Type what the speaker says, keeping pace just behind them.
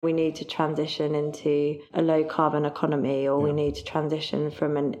We need to transition into a low carbon economy, or we need to transition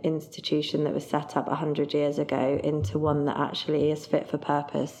from an institution that was set up 100 years ago into one that actually is fit for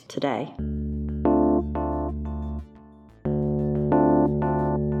purpose today.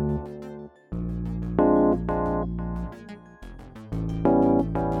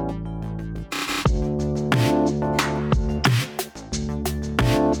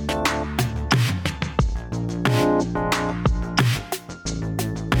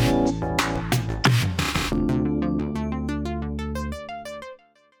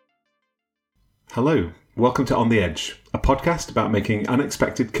 Hello, welcome to On the Edge, a podcast about making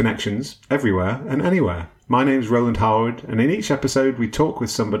unexpected connections everywhere and anywhere. My name's Roland Harwood, and in each episode we talk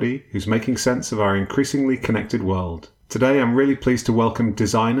with somebody who's making sense of our increasingly connected world. Today I'm really pleased to welcome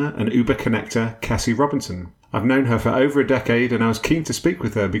designer and Uber connector Cassie Robinson. I've known her for over a decade, and I was keen to speak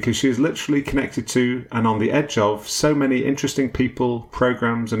with her because she is literally connected to and on the edge of so many interesting people,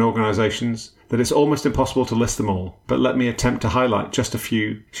 programs and organisations that it's almost impossible to list them all. But let me attempt to highlight just a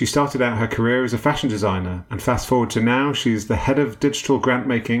few. She started out her career as a fashion designer, and fast forward to now, she's the head of digital grant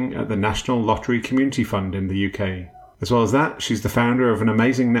making at the National Lottery Community Fund in the UK. As well as that, she's the founder of an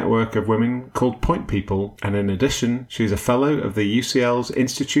amazing network of women called Point People, and in addition, she's a fellow of the UCL's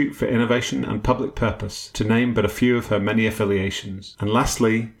Institute for Innovation and Public Purpose, to name but a few of her many affiliations. And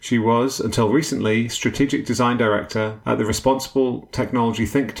lastly, she was, until recently, Strategic Design Director at the responsible technology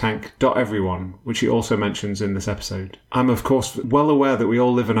think tank .Everyone, which she also mentions in this episode. I'm of course well aware that we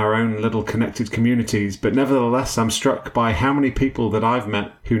all live in our own little connected communities, but nevertheless I'm struck by how many people that I've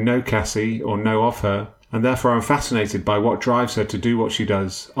met who know Cassie or know of her, and therefore I'm fascinated by what drives her to do what she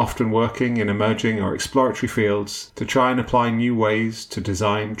does, often working in emerging or exploratory fields to try and apply new ways to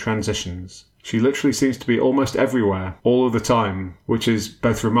design transitions. She literally seems to be almost everywhere, all of the time, which is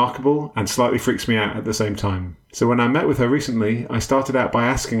both remarkable and slightly freaks me out at the same time. So when I met with her recently, I started out by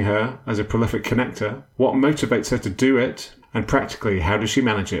asking her, as a prolific connector, what motivates her to do it, and practically, how does she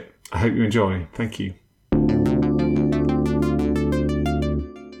manage it? I hope you enjoy. Thank you.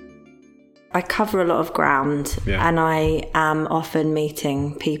 I cover a lot of ground, and I am often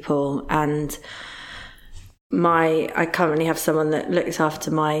meeting people, and I currently have someone that looks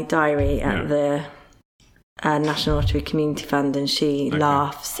after my diary at the National Lottery Community Fund, and she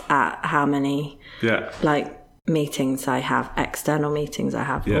laughs at how many meetings I have, external meetings I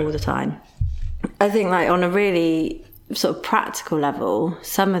have all the time. I think on a really sort of practical level,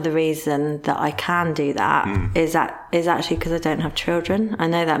 some of the reason that I can do that is actually because I don't have children. I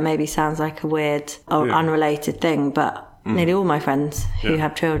know that maybe sounds like a weird or unrelated thing, but nearly all my friends who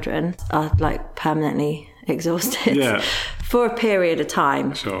have children are permanently exhausted for a period of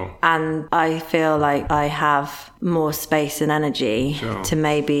time. Sure. And I feel like I have more space and energy to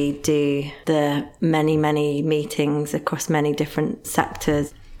maybe do the many, many meetings across many different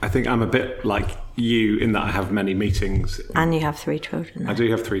sectors. I think I'm a bit like you in that I have many meetings. And you have 3 children. I do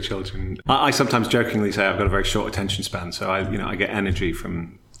have 3 children. I sometimes jokingly say I've got a very short attention span, so I get energy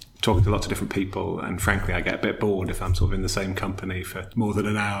from talking to lots of different people, and frankly I get a bit bored if I'm sort of in the same company for more than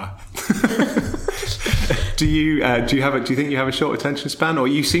an hour. Do you think you have a short attention span, or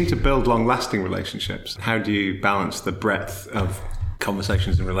you seem to build long-lasting relationships? How do you balance the breadth of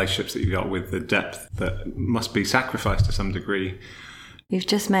conversations and relationships that you've got with the depth that must be sacrificed to some degree? You've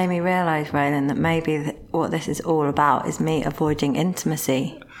just made me realise, Roland, that maybe what this is all about is me avoiding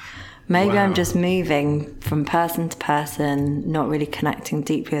intimacy. Maybe I'm just moving from person to person, not really connecting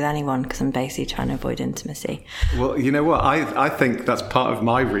deeply with anyone because I'm basically trying to avoid intimacy. Well, you know what? I think that's part of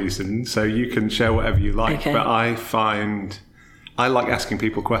my reason, so you can share whatever you like. Okay. But I find I like asking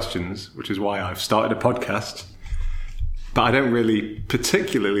people questions, which is why I've started a podcast. But I don't really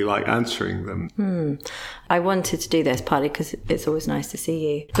particularly like answering them. I wanted to do this partly because it's always nice to see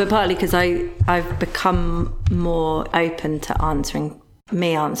you, but partly because I've become more open to answering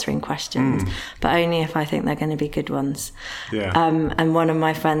questions, but only if I think they're going to be good ones. And one of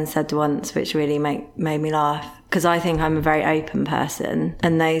my friends said once, which really made me laugh, because I think I'm a very open person,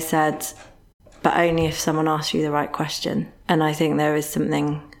 and they said, but only if someone asks you the right question. And I think there is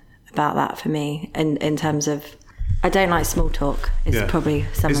something about that for me in terms of, I don't like small talk. Probably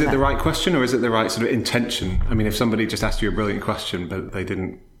some of it. Is it the right question, or is it the right sort of intention? I mean, if somebody just asked you a brilliant question, but they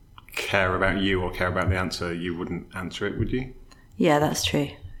didn't care about you or care about the answer, you wouldn't answer it, would you? Yeah, that's true.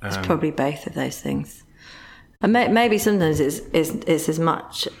 It's probably both of those things. And maybe sometimes it's as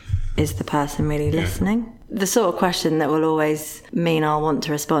much is the person really listening. The sort of question that will always mean I'll want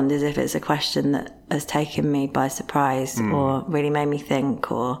to respond is if it's a question that has taken me by surprise or really made me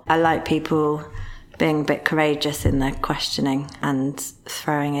think, or I like people being a bit courageous in their questioning and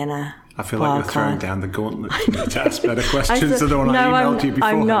throwing in a I feel like you're throwing down the gauntlet to ask better questions than the one I emailed you before.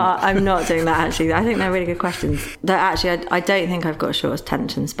 I'm not doing that, actually. I think they're really good questions. I don't think I've got a short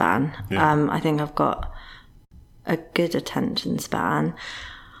attention span. Yeah. I think I've got a good attention span.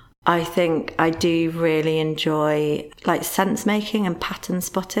 I think I do really enjoy like sense making and pattern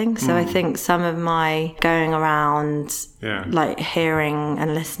spotting. So I think some of my going around, like hearing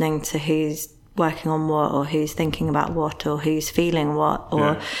and listening to who's working on what, or who's thinking about what, or who's feeling what,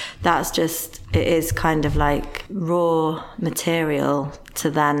 or it is kind of like raw material to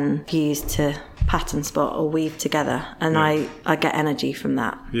then use to pattern spot or weave together, and I get energy from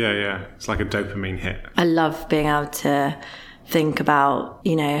that. It's like a dopamine hit. I love being able to think about,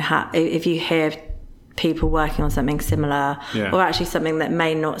 how, if you hear people working on something similar, or actually something that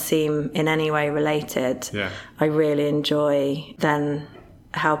may not seem in any way related, I really enjoy then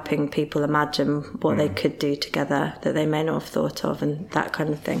helping people imagine what they could do together that they may not have thought of, and that kind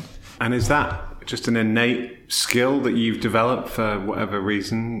of thing. And is that just an innate skill that you've developed for whatever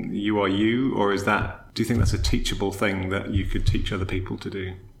reason, you are you, or do you think that's a teachable thing that you could teach other people to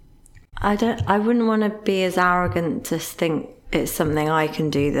do? I wouldn't want to be as arrogant to think it's something I can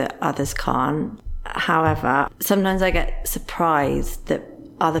do that others can't. However, sometimes I get surprised that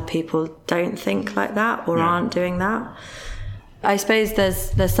other people don't think like that or aren't doing that. I suppose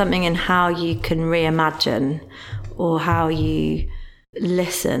there's something in how you can reimagine or how you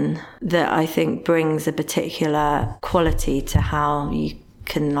listen that I think brings a particular quality to how you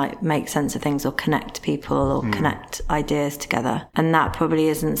can like make sense of things or connect people or connect ideas together. And that probably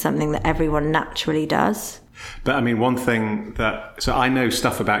isn't something that everyone naturally does. But I mean, one thing so I know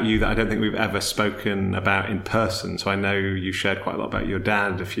stuff about you that I don't think we've ever spoken about in person. So I know you shared quite a lot about your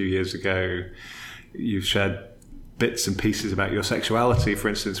dad a few years ago. You've shared bits and pieces about your sexuality, for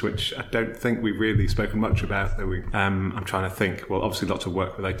instance, which I don't think we've really spoken much about. I'm trying to think. Well, obviously lots of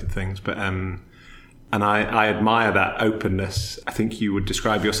work-related things, but and I admire that openness. I think you would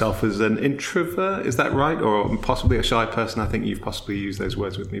describe yourself as an introvert, is that right? Or possibly a shy person. I think you've possibly used those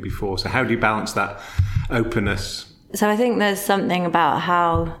words with me before. So how do you balance that openness? So I think there's something about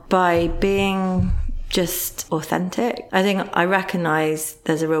how by being just authentic, I think I recognise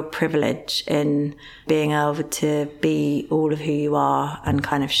there's a real privilege in being able to be all of who you are and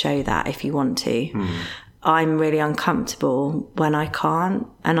kind of show that if you want to. I'm really uncomfortable when I can't,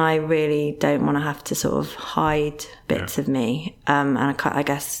 and I really don't want to have to sort of hide bits of me. And I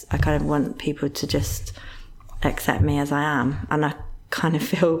guess I kind of want people to just accept me as I am, and I kind of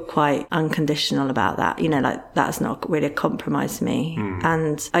feel quite unconditional about that. Like that's not really a compromise to me.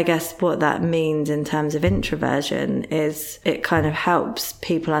 And I guess what that means in terms of introversion is it kind of helps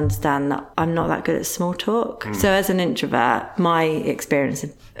people understand that I'm not that good at small talk. So as an introvert, my experience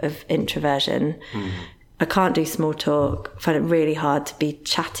of introversion, I can't do small talk. I find it really hard to be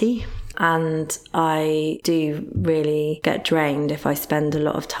chatty. And I do really get drained if I spend a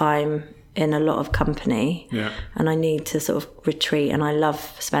lot of time in a lot of company. And I need to sort of retreat, and I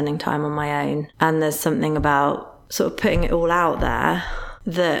love spending time on my own. And there's something about sort of putting it all out there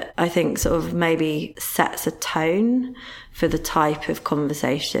that I think sort of maybe sets a tone for the type of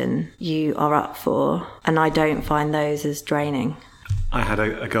conversation you are up for. And I don't find those as draining. I had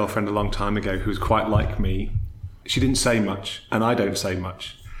a girlfriend a long time ago who was quite like me. She didn't say much, and I don't say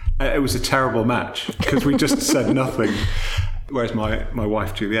much. It was a terrible match because we just said nothing. Whereas my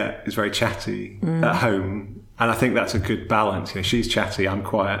wife, Juliet, is very chatty at home. And I think that's a good balance. She's chatty, I'm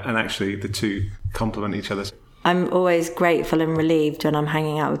quiet, and actually the two complement each other. I'm always grateful and relieved when I'm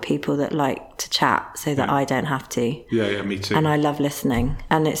hanging out with people that like to chat so that I don't have to. Yeah, me too. And I love listening.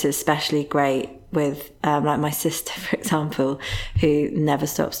 And it's especially great with like my sister, for example, who never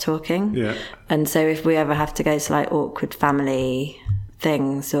stops talking. And so if we ever have to go to like awkward family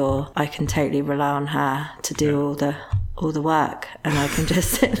things, or I can totally rely on her to do all the work, and I can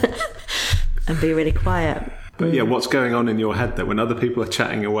just sit there and be really quiet. But what's going on in your head that when other people are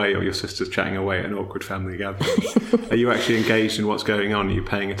chatting away, or your sister's chatting away at an awkward family gathering, are you actually engaged in what's going on? Are you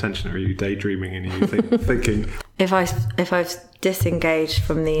paying attention, or are you daydreaming and are you thinking? If I've disengaged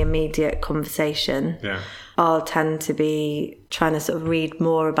from the immediate conversation, I'll tend to be trying to sort of read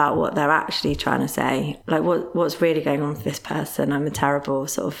more about what they're actually trying to say. Like what's really going on with this person? I'm a terrible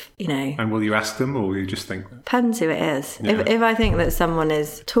sort of, And will you ask them, or will you just think? Depends who it is. If I think that someone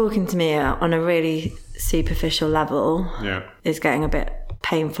is talking to me on a really superficial level, is getting a bit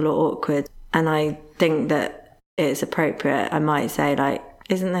painful or awkward, and I think that it's appropriate, I might say like,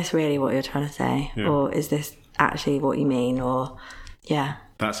 isn't this really what you're trying to say? Or is this actually what you mean? Or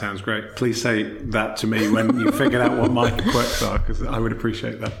That sounds great. Please say that to me when you figured out what my quirks are, because I would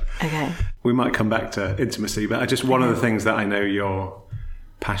appreciate that. Okay. We might come back to intimacy, but one of the things that I know you're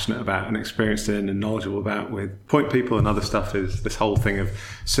passionate about and experienced in and knowledgeable about with Point People and other stuff is this whole thing of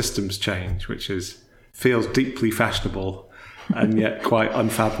systems change, which feels deeply fashionable and yet quite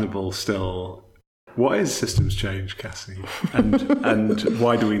unfathomable still. What is systems change, Cassie? And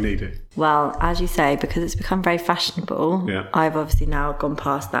why do we need it? Well, as you say, because it's become very fashionable, I've obviously now gone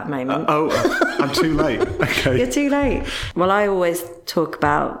past that moment. I'm too late. Okay. You're too late. Well, I always talk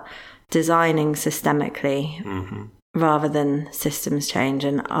about designing systemically rather than systems change.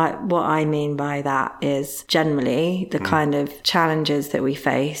 And what I mean by that is generally the kind of challenges that we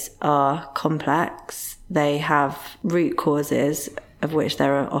face are complex. They have root causes, of which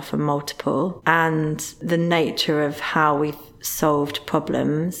there are often multiple, and the nature of how we've solved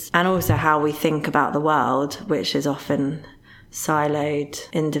problems and also how we think about the world, which is often siloed,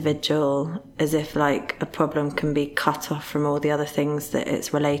 individual, as if like a problem can be cut off from all the other things that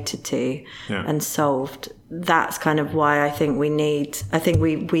it's related to and solved. That's kind of why I think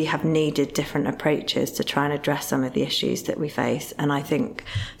we have needed different approaches to try and address some of the issues that we face. And I think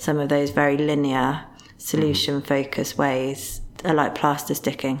some of those very linear, solution-focused ways are like plaster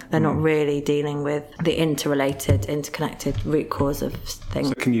sticking. They're not really dealing with the interconnected root cause of things.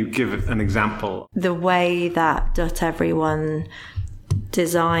 So can you give an example? The way that .everyone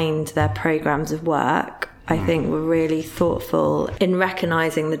designed their programs of work, I think, were really thoughtful in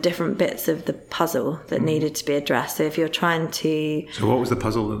recognising the different bits of the puzzle that needed to be addressed. So if you're trying to... So what was the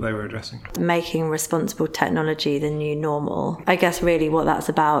puzzle that they were addressing? Making responsible technology the new normal. I guess really what that's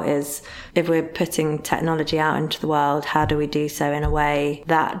about is if we're putting technology out into the world, how do we do so in a way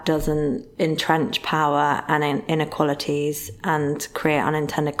that doesn't entrench power and inequalities and create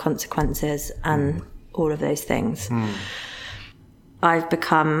unintended consequences and all of those things. I've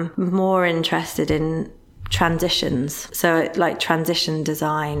become more interested in transitions. So like transition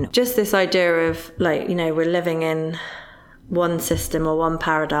design, just this idea of like, we're living in one system or one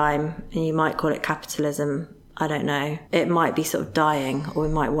paradigm, and you might call it capitalism. I don't know. It might be sort of dying, or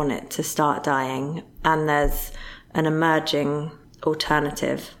we might want it to start dying. And there's an emerging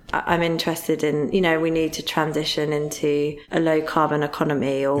alternative. I'm interested in, we need to transition into a low carbon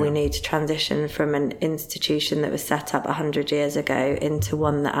economy, or we need to transition from an institution that was set up 100 years ago into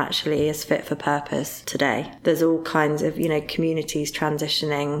one that actually is fit for purpose today. There's all kinds of, communities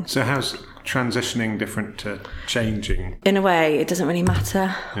transitioning. So how's transitioning different to changing? In a way, it doesn't really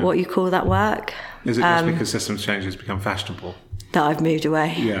matter what you call that work. Is it just because systems change has become fashionable? That I've moved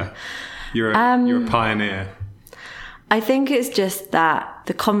away. Yeah. You're a pioneer. I think it's just that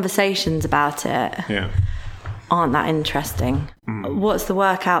the conversations about it aren't that interesting. What's the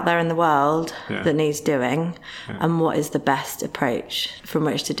work out there in the world that needs doing, and what is the best approach from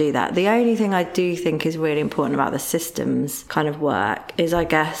which to do that? The only thing I do think is really important about the systems kind of work is, I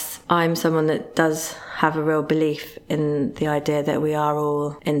guess, I'm someone that does have a real belief in the idea that we are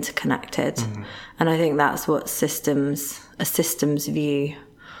all interconnected. And I think that's what a systems view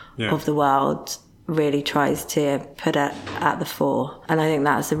of the world really tries to put it at the fore. And I think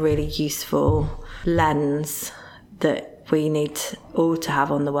that's a really useful lens that we need all to have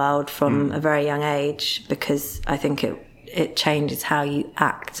on the world from a very young age, because I think it changes how you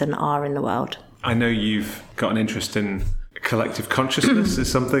act and are in the world. I know you've got an interest in collective consciousness. Is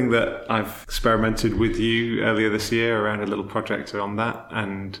something that I've experimented with you earlier this year around a little project on that,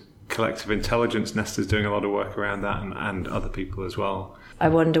 and collective intelligence. Nesta's doing a lot of work around that, and other people as well. I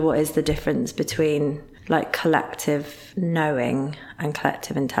wonder what is the difference between like collective knowing and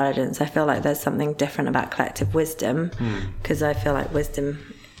collective intelligence. I feel like there's something different about collective wisdom, because I feel like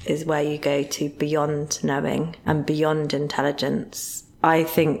wisdom is where you go to beyond knowing and beyond intelligence. I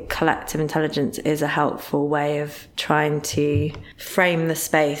think collective intelligence is a helpful way of trying to frame the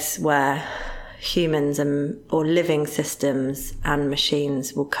space where humans or living systems and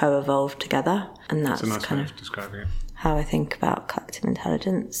machines will co-evolve together. And that's a nice kind of describing it. How I think about collective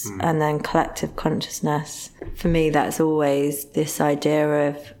intelligence. And then collective consciousness, for me, that's always this idea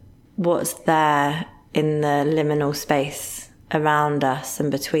of what's there in the liminal space around us and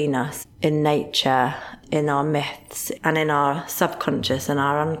between us, in nature, in our myths, and in our subconscious and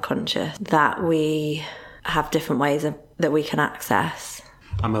our unconscious, that we have different ways that we can access.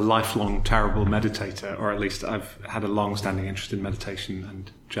 I'm a lifelong terrible meditator, or at least I've had a long-standing interest in meditation and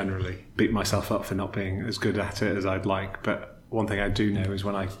generally beat myself up for not being as good at it as I'd like. But one thing I do know is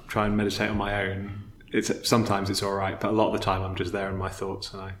when I try and meditate on my own, sometimes it's all right, but a lot of the time I'm just there in my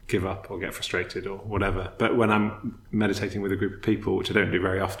thoughts and I give up or get frustrated or whatever. But when I'm meditating with a group of people, which I don't do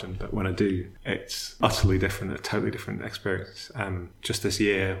very often, but when I do, it's utterly different, a totally different experience. Just this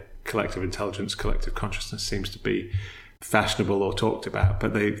year, collective intelligence, collective consciousness seems to be fashionable or talked about,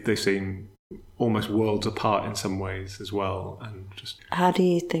 but they seem almost worlds apart in some ways as well. And just, how do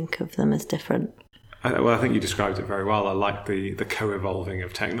you think of them as different? I think you described it very well. I like the co-evolving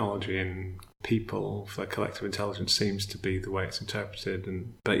of technology and people. For collective intelligence seems to be the way it's interpreted.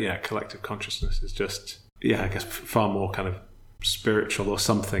 But collective consciousness is just, I guess far more kind of spiritual or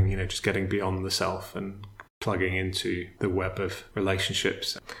something, just getting beyond the self and plugging into the web of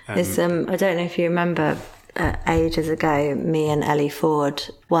relationships. It's, I don't know if you remember, ages ago, me and Ellie Ford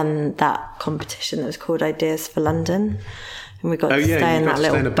won that competition that was called Ideas for London. And we got to stay in that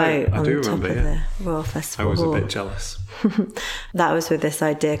little boat on top of the Royal Festival I was Hall. A bit jealous. That was with this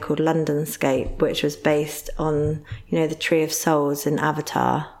idea called Londonscape, which was based on, the Tree of Souls in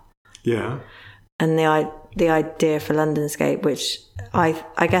Avatar. Yeah. And the idea for Londonscape, which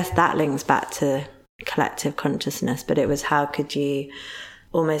I guess that links back to collective consciousness, but it was how could you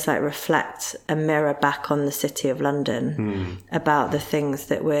almost like reflect a mirror back on the city of London about the things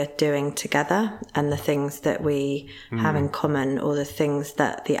that we're doing together and the things that we have in common, or the things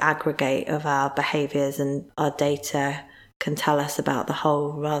that the aggregate of our behaviours and our data can tell us about the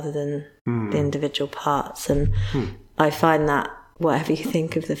whole rather than the individual parts. And I find that whatever you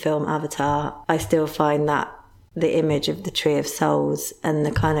think of the film Avatar, I still find that the image of the Tree of Souls and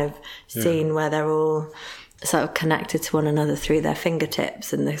the kind of scene where they're all sort of connected to one another through their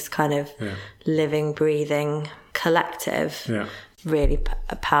fingertips and this kind of living, breathing collective, really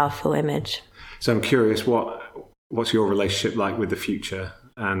a powerful image. So I'm curious, what's your relationship like with the future?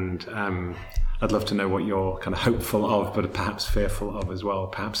 And I'd love to know what you're kind of hopeful of, but perhaps fearful of as well,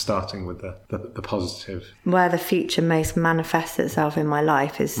 perhaps starting with the positive. Where the future most manifests itself in my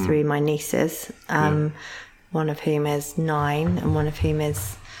life is through my nieces, one of whom is 9 and one of whom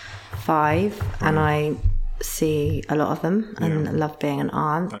is 5, and I see a lot of them and love being an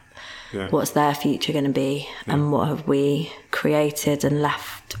aunt. What's their future going to be, and what have we created and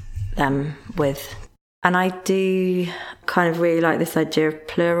left them with? And I do kind of really like this idea of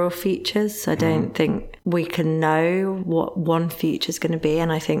plural futures. I don't think we can know what one future is going to be,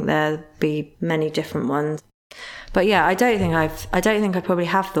 and I think there'll be many different ones. But I don't think I probably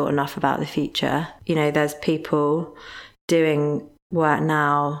have thought enough about the future. There's people doing work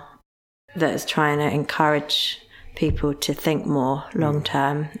now that's trying to encourage people to think more long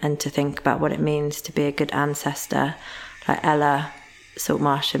term and to think about what it means to be a good ancestor, like Ella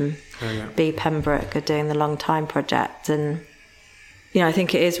Saltmarsh and Bea Pembroke are doing the Long Time Project. And I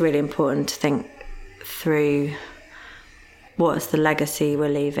think it is really important to think through what's the legacy we're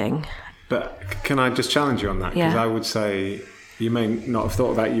leaving. But can I just challenge you on that? Because I would say you may not have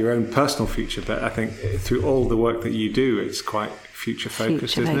thought about your own personal future, but I think through all the work that you do, it's quite future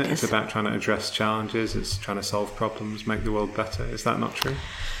focused, isn't it? It's about trying to address challenges, it's trying to solve problems, make the world better. Is that not true?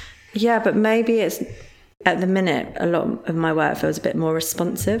 Yeah, but maybe it's, at the minute, a lot of my work feels a bit more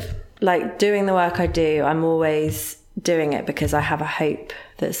responsive. Like doing the work I do, I'm always doing it because I have a hope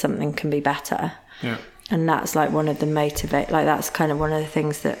that something can be better. Yeah. And that's like one of the that's kind of one of the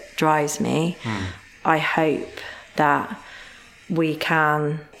things that drives me. I hope that we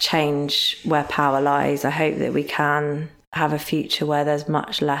can change where power lies. I hope that we can have a future where there's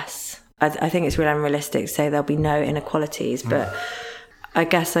much less. I think it's really unrealistic to say there'll be no inequalities, but I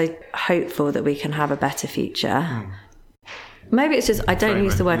guess I'm hopeful that we can have a better future. Maybe it's just I don't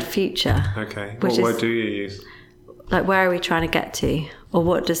use the word future. Okay. What word do you use? Like, where are we trying to get to? Or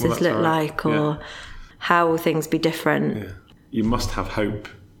what does this look like? Or how will things be different? Yeah. You must have hope.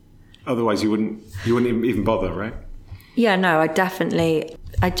 Otherwise you wouldn't even bother, right? Yeah, no, I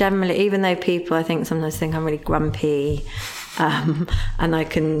generally, even though people I think sometimes think I'm really grumpy, and I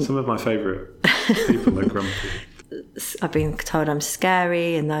can... Some of my favourite people are grumpy. I've been told I'm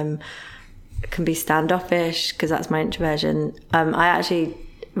scary and can be standoffish because that's my introversion. I actually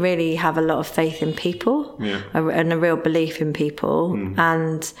really have a lot of faith in people and a real belief in people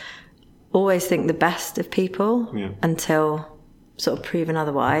and always think the best of people until sort of proven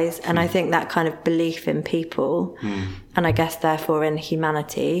otherwise. And I think that kind of belief in people and I guess therefore in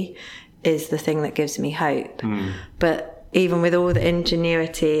humanity is the thing that gives me hope. But even with all the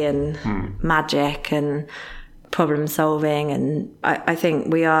ingenuity and magic and problem solving, and I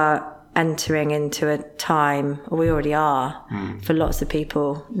think we are entering into a time, or we already are, for lots of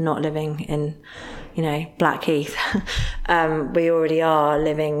people not living in, Blackheath. We already are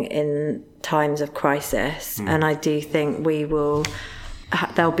living in times of crisis, and I do think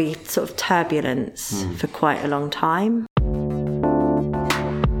there'll be sort of turbulence for quite a long time.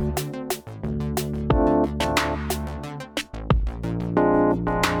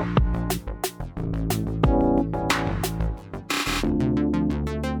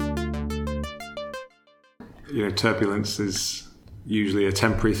 Turbulence is usually a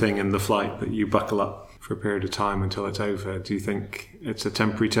temporary thing in the flight that you buckle up for a period of time until it's over. Do you think it's a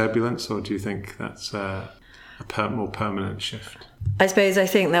temporary turbulence, or do you think that's a more permanent shift? I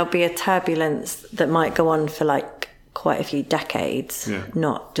think there'll be a turbulence that might go on for like quite a few decades,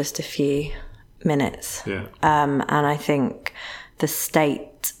 not just a few minutes. And I think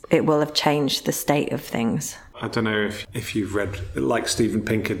it will have changed the state of things. I don't know if you've read, like Steven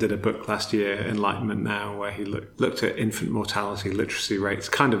Pinker did a book last year, Enlightenment Now, where he looked at infant mortality, literacy rates,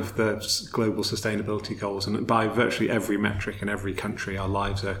 kind of the global sustainability goals. And by virtually every metric in every country, our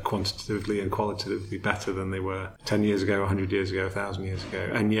lives are quantitatively and qualitatively better than they were 10 years ago, 100 years ago, 1,000 years ago.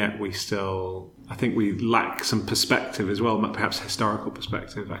 And yet I think we lack some perspective as well, perhaps historical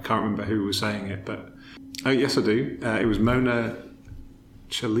perspective. I can't remember who was saying it, but... Oh, yes, I do. It was Mona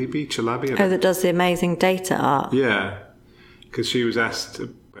Chalabi. That does the amazing data art. Yeah, because she was asked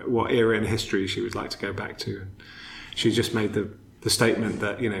what era in history she would like to go back to. And she just made the statement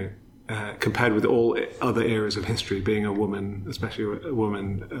that, compared with all other eras of history, being a woman, especially a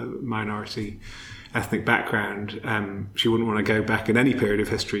woman, minority ethnic background, she wouldn't want to go back in any period of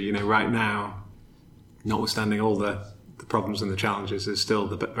history. Right now, notwithstanding all the problems and the challenges, is still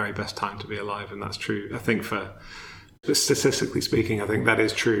the very best time to be alive, and that's true. I think but statistically speaking, I think that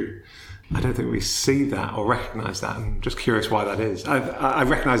is true. I don't think we see that or recognise that. I'm just curious why that is. I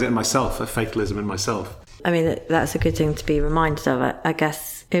recognise it in myself, a fatalism in myself. I mean, that's a good thing to be reminded of. I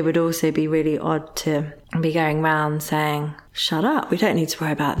guess it would also be really odd to be going around saying, shut up, we don't need to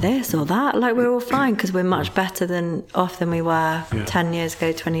worry about this or that. Like, we're all fine because we're much better off than we were 10 years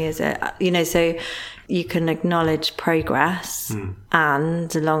ago, 20 years ago. So you can acknowledge progress.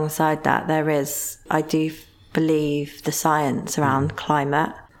 And alongside that, I do believe the science around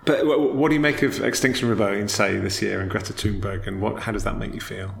climate. But what do you make of Extinction Rebellion, say, this year, and Greta Thunberg, and how does that make you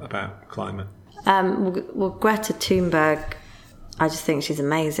feel about climate? Well, Greta Thunberg, I just think she's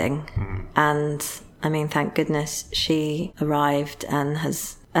amazing. And I mean, thank goodness she arrived and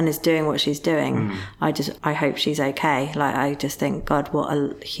is doing what she's doing. I hope she's okay. Like, I just think, God, what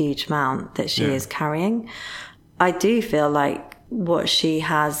a huge amount that she is carrying. I do feel like what she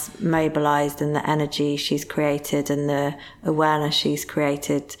has mobilised and the energy she's created and the awareness she's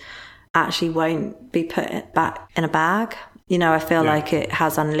created actually won't be put back in a bag. I feel like it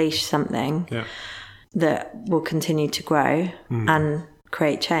has unleashed something that will continue to grow and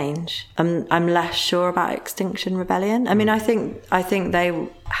create change. I'm less sure about Extinction Rebellion. I mean, I think they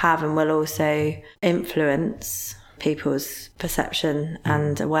have and will also influence people's perception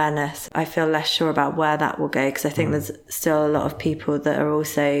and awareness. I feel less sure about where that will go, because I think there's still a lot of people that are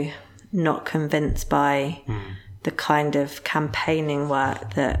also not convinced by the kind of campaigning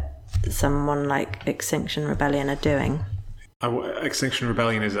work that someone like Extinction Rebellion are doing. Extinction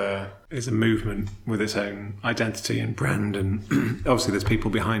Rebellion is a movement with its own identity and brand, and obviously there's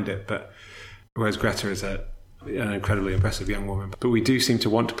people behind it, but whereas Greta is an incredibly impressive young woman. But we do seem to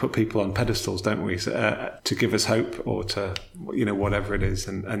want to put people on pedestals, don't we, to give us hope, or to, whatever it is.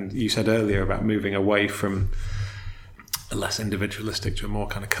 And you said earlier about moving away from a less individualistic to a more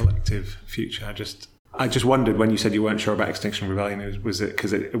kind of collective future. I just wondered, when you said you weren't sure about Extinction Rebellion, was it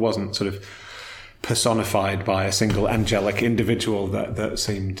because it wasn't sort of personified by a single angelic individual that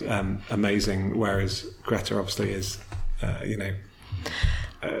seemed amazing, whereas Greta obviously is,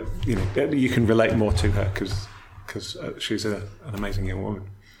 you can relate more to her because she's an amazing young woman.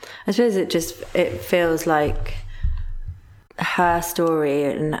 I suppose it feels like her story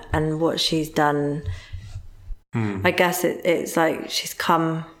and what she's done. I guess it's like she's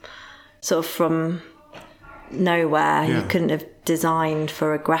come sort of from nowhere. You couldn't have designed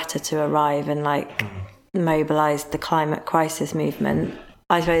for a Greta to arrive and mobilise the climate crisis movement.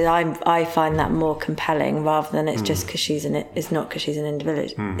 I suppose I find that more compelling, rather than it's just because it's not because she's an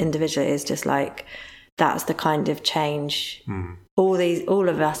individual. It's just like, that's the kind of change. All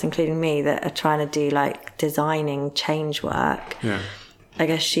of us, including me, that are trying to do designing change work. I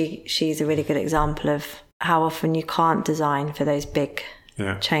guess she's a really good example of how often you can't design for those big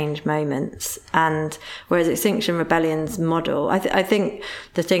change moments. And whereas Extinction Rebellion's model, I think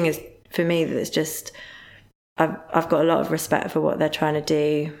the thing is, for me, that it's just, I've got a lot of respect for what they're trying to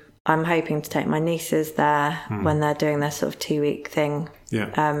do. I'm hoping to take my nieces there when they're doing their sort of 2-week thing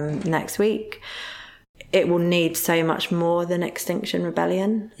next week. It will need so much more than Extinction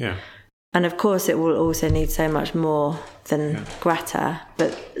Rebellion. And of course it will also need so much more than Greta,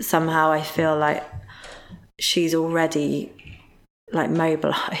 but somehow I feel like she's already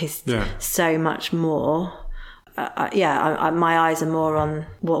mobilised so much more. My eyes are more on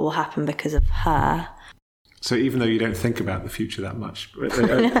what will happen because of her. So even though you don't think about the future that much,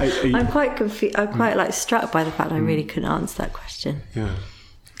 I'm quite confused. I'm quite struck by the fact I really couldn't answer that question. Yeah.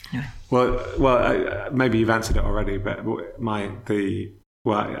 Anyway. Well, maybe you've answered it already, but what are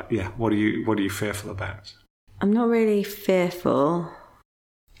you fearful about? I'm not really fearful.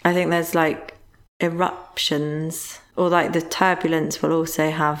 I think there's eruptions, or the turbulence will also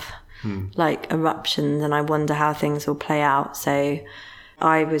have eruptions, and I wonder how things will play out. So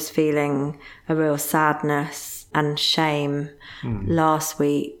I was feeling a real sadness and shame last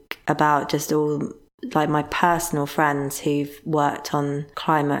week about just all my personal friends who've worked on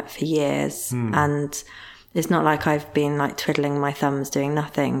climate for years, and it's not like I've been twiddling my thumbs doing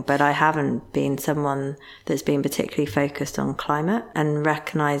nothing, but I haven't been someone that's been particularly focused on climate, and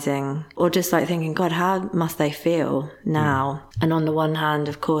recognizing, or just thinking, God, how must they feel now? And on the one hand,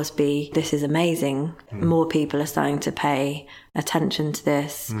 of course, this is amazing. More people are starting to pay attention to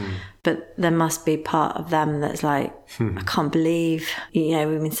this, but there must be part of them that's I can't believe, we've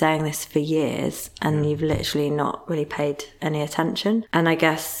been saying this for years and you've literally not really paid any attention. And I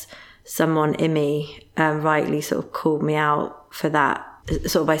guess someone, Imi, rightly sort of called me out for that,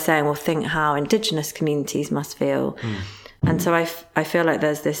 sort of by saying, well, think how Indigenous communities must feel. And so I feel like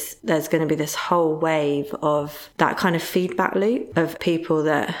there's going to be this whole wave of that kind of feedback loop of people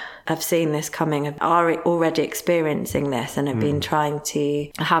that have seen this coming, are already experiencing this and have been trying to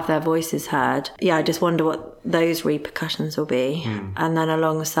have their voices heard. Yeah, I just wonder what those repercussions will be. And then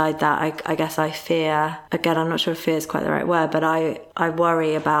alongside that, I guess I fear, again, I'm not sure if fear is quite the right word, but I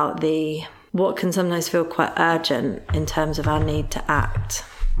worry about what can sometimes feel quite urgent in terms of our need to act.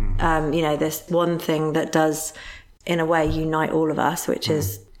 This one thing that does, in a way, unite all of us, which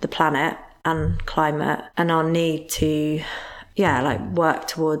is the planet and climate, and our need to work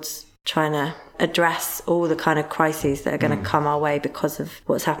towards trying to address all the kind of crises that are going to come our way because of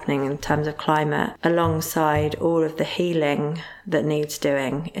what's happening in terms of climate, alongside all of the healing that needs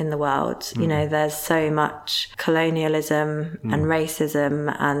doing in the world. There's so much colonialism and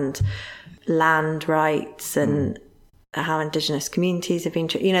racism and land rights and how Indigenous communities have been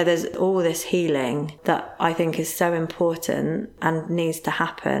there's all this healing that I think is so important and needs to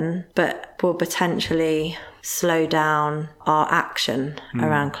happen, but will potentially slow down our action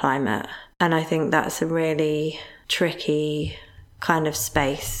around climate. And I think that's a really tricky kind of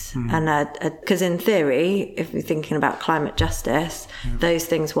space. And because in theory, if we're thinking about climate justice, those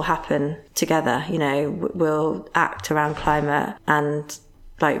things will happen together. We'll act around climate, and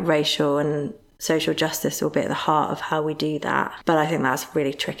racial and social justice will be at the heart of how we do that. But I think that's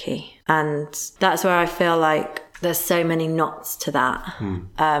really tricky. And that's where I feel like there's so many knots to that. And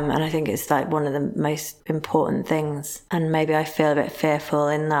I think it's one of the most important things. And maybe I feel a bit fearful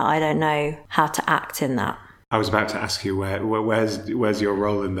in that I don't know how to act in that. I was about to ask you where's your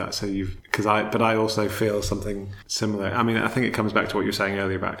role in that? So but I also feel something similar. I mean, I think it comes back to what you were saying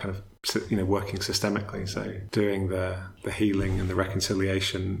earlier about kind of working systemically. So doing the healing and the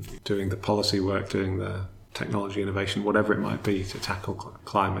reconciliation, doing the policy work, doing the technology innovation, whatever it might be to tackle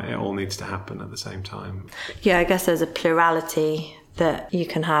climate, it all needs to happen at the same time. Yeah, I guess there's a plurality that you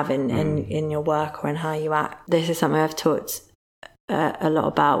can have in your work or in how you act. This is something I've talked a lot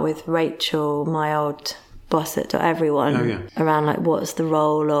about with Rachel, my old boss at Everyone, around what's the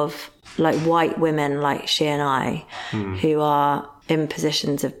role of white women like she and I who are in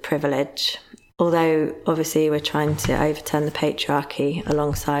positions of privilege. Although obviously we're trying to overturn the patriarchy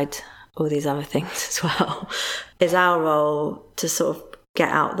alongside all these other things as well, is our role to sort of get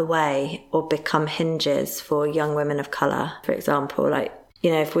out the way or become hinges for young women of colour. For example,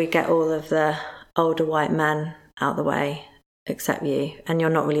 if we get all of the older white men out the way, except you, and you're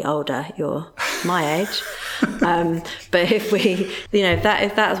not really older, you're my age. But if we, if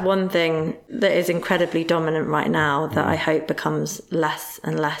that's one thing that is incredibly dominant right now that I hope becomes less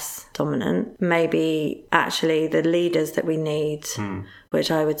and less dominant, maybe actually the leaders that we need, which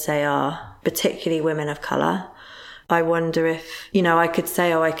I would say are particularly women of colour, I wonder if, I could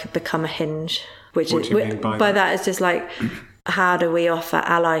say, I could become a hinge, which what is, do you mean by that is just how do we offer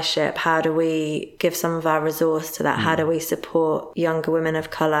allyship? How do we give some of our resource to that? How do we support younger women of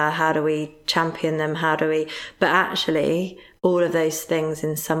colour? How do we champion them? But actually, all of those things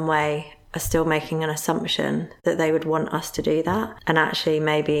in some way are still making an assumption that they would want us to do that. And actually,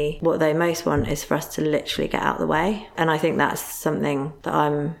 maybe what they most want is for us to literally get out of the way. And I think that's something that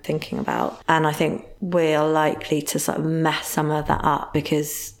I'm thinking about. And I think we're likely to sort of mess some of that up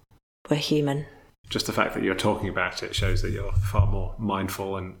because we're human. Just the fact that you're talking about it shows that you're far more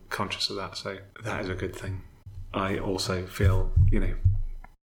mindful and conscious of that. So that is a good thing. I also feel,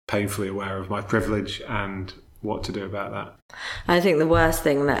 painfully aware of my privilege and what to do about that. I think the worst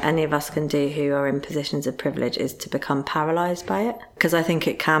thing that any of us can do who are in positions of privilege is to become paralysed by it, because I think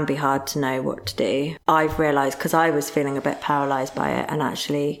it can be hard to know what to do. I've realised, because I was feeling a bit paralysed by it, and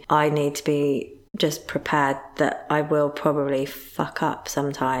actually I need to be just prepared that I will probably fuck up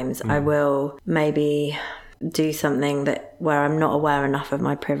sometimes. I will maybe do something where I'm not aware enough of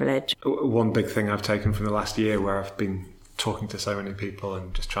my privilege. One big thing I've taken from the last year, where I've been talking to so many people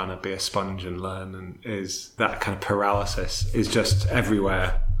and just trying to be a sponge and learn, and is that kind of paralysis is just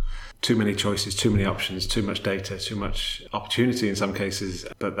everywhere. Too many choices, too many options, too much data, too much opportunity in some cases,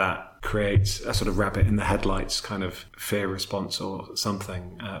 but that creates a sort of rabbit in the headlights kind of fear response or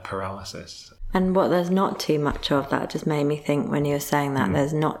something, paralysis. And what there's not too much of, that just made me think when you were saying that,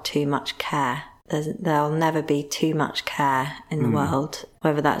 there's not too much care. There'll never be too much care in the world,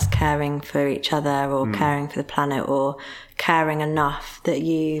 whether that's caring for each other or caring for the planet or caring enough that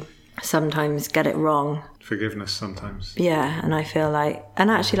you sometimes get it wrong. Forgiveness sometimes. Yeah, and I feel like, and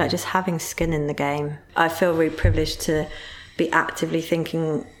actually like just having skin in the game. I feel really privileged to be actively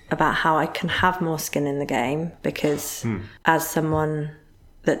thinking about how I can have more skin in the game, because as someone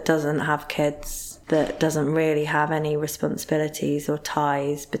that doesn't have kids, that doesn't really have any responsibilities or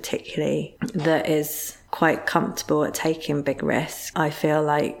ties particularly, that is quite comfortable at taking big risks, I feel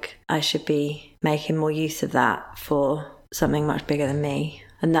like I should be making more use of that for something much bigger than me.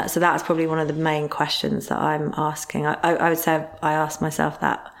 And that's probably one of the main questions that I'm asking. I would say I ask myself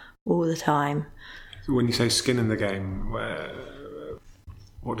that all the time. When you say skin in the game,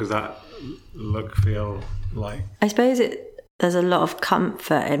 what does that feel like? I suppose there's a lot of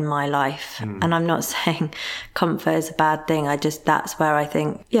comfort in my life, and I'm not saying comfort is a bad thing. That's where I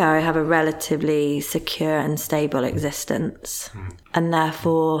think, I have a relatively secure and stable existence, and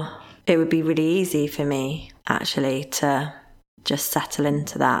therefore it would be really easy for me actually to just settle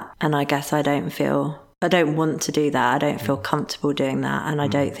into that. And I guess I don't want to do that. I don't feel comfortable doing that, and I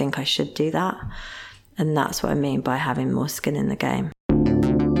don't think I should do that. And that's what I mean by having more skin in the game.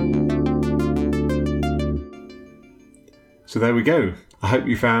 So there we go. I hope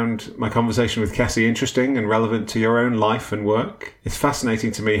you found my conversation with Cassie interesting and relevant to your own life and work. It's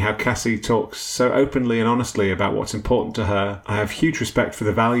fascinating to me how Cassie talks so openly and honestly about what's important to her. I have huge respect for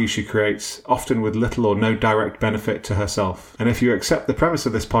the value she creates, often with little or no direct benefit to herself. And if you accept the premise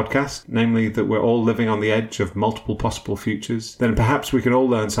of this podcast, namely that we're all living on the edge of multiple possible futures, then perhaps we can all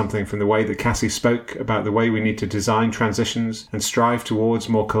learn something from the way that Cassie spoke about the way we need to design transitions and strive towards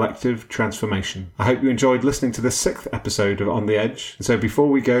more collective transformation. I hope you enjoyed listening to the 6th episode of On the Edge. So before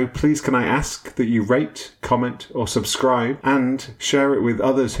we go, please can I ask that you rate, comment or subscribe and share it with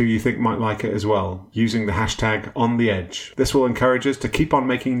others who you think might like it as well, using the hashtag #OnTheEdge. This will encourage us to keep on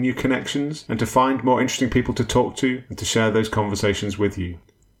making new connections and to find more interesting people to talk to and to share those conversations with you.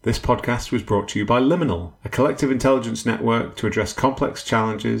 This podcast was brought to you by Liminal, a collective intelligence network to address complex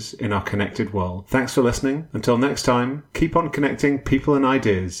challenges in our connected world. Thanks for listening. Until next time, keep on connecting people and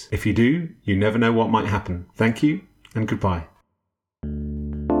ideas. If you do, you never know what might happen. Thank you and goodbye.